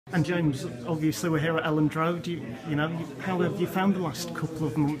And James, obviously we're here at Elland Road. How have you found the last couple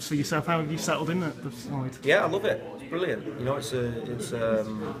of months for yourself? How have you settled in at the side? Yeah, I love it. It's brilliant. It's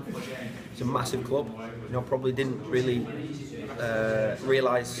a massive club. Probably didn't really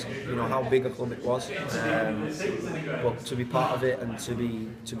realise how big a club it was. But to be part of it and to be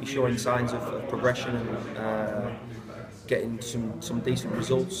showing signs of progression and getting some decent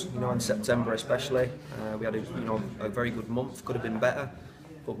results. In September especially, we had a very good month. Could have been better.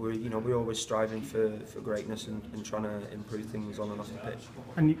 But we're always striving for greatness and trying to improve things on and off the pitch.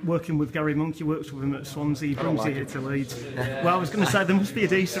 And working with Gary Monk, you worked with him at Swansea, he brings you here to Leeds. Well, I was going to say there must be a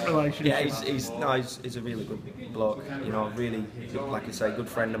decent relationship. Yeah, he's a really good bloke. Really, like I say, good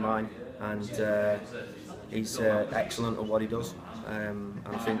friend of mine, and he's excellent at what he does. And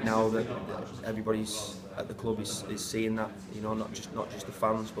I think now that everybody's at the club is seeing that, not just the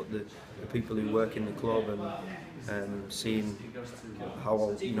fans, but the people who work in the club, and seeing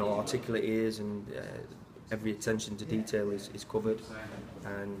how articulate he is, and every attention to detail is covered.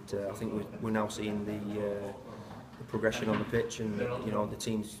 And I think we're now seeing the progression on the pitch, and the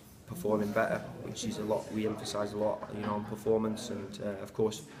team's performing better, which is a lot. We emphasise a lot, on performance, and of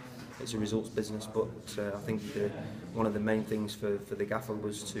course it's a results business. But I think one of the main things for the gaffer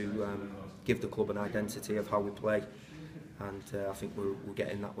was to give the club an identity of how we play. And I think we're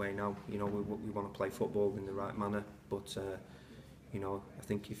getting that way now. We want to play football in the right manner, but I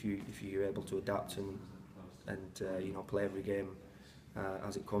think if you're able to adapt and play every game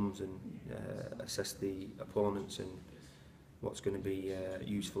as it comes, and assess the opponents and what's going to be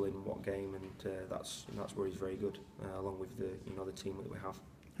useful in what game, and that's where he's very good, along with the team that we have.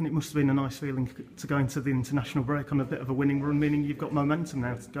 And it must have been a nice feeling to go into the international break on a bit of a winning run, meaning you've got momentum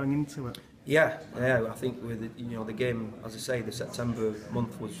now going into it. Yeah. I think with the game, as I say, the September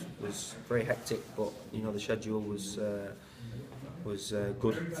month was very hectic, but the schedule was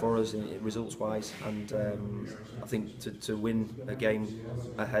good for us results wise, and I think to win a game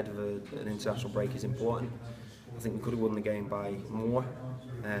ahead of an international break is important. I think we could have won the game by more.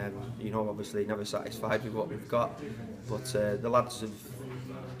 Obviously never satisfied with what we've got, but the lads have,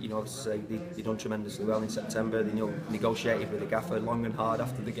 they done tremendously well in September. They negotiated with the gaffer long and hard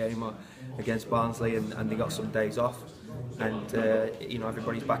after the game against Barnsley, and they got some days off. And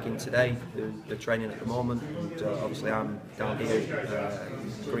everybody's back in today. They're training at the moment, and obviously I'm down here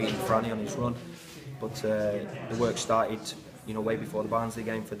greeting Feaheny on his run. But the work started, way before the Barnsley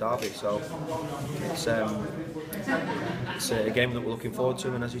game for Derby. So it's a game that we're looking forward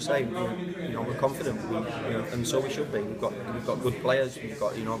to, and as you say, we're confident, and so we should be. We've got good players. We've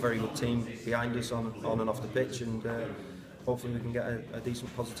got a very good team behind us on and off the pitch, and hopefully we can get a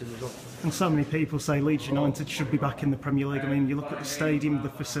decent positive result. And so many people say Leeds United should be back in the Premier League. I mean, you look at the stadium, the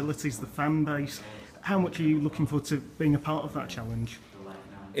facilities, the fan base. How much are you looking forward to being a part of that challenge?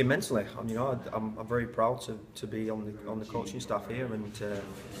 Immensely. I'm very proud to be on the coaching staff here, and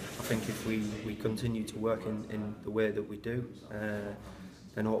I think if we continue to work in the way that we do,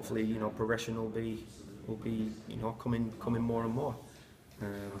 then hopefully progression will be coming more and more.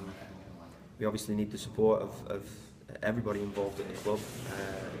 We obviously need the support of everybody involved at the club.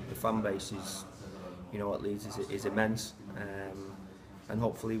 The fan base is, at Leeds is immense, and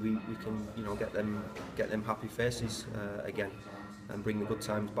hopefully we can get them happy faces again, and bring the good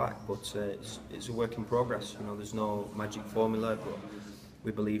times back. But it's a work in progress. There's no magic formula, but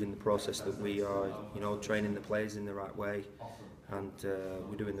we believe in the process that we are, training the players in the right way, and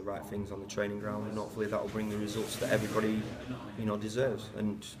we're doing the right things on the training ground, and hopefully that will bring the results that everybody, deserves.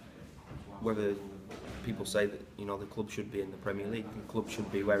 And whether people say that the club should be in the Premier League, the club should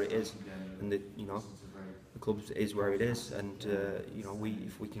be where it is, and the club is where it is, and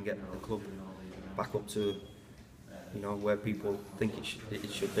if we can get the club back up to where people think it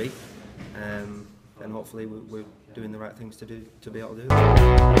should be, then hopefully we're doing the right things to be able to do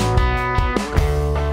that.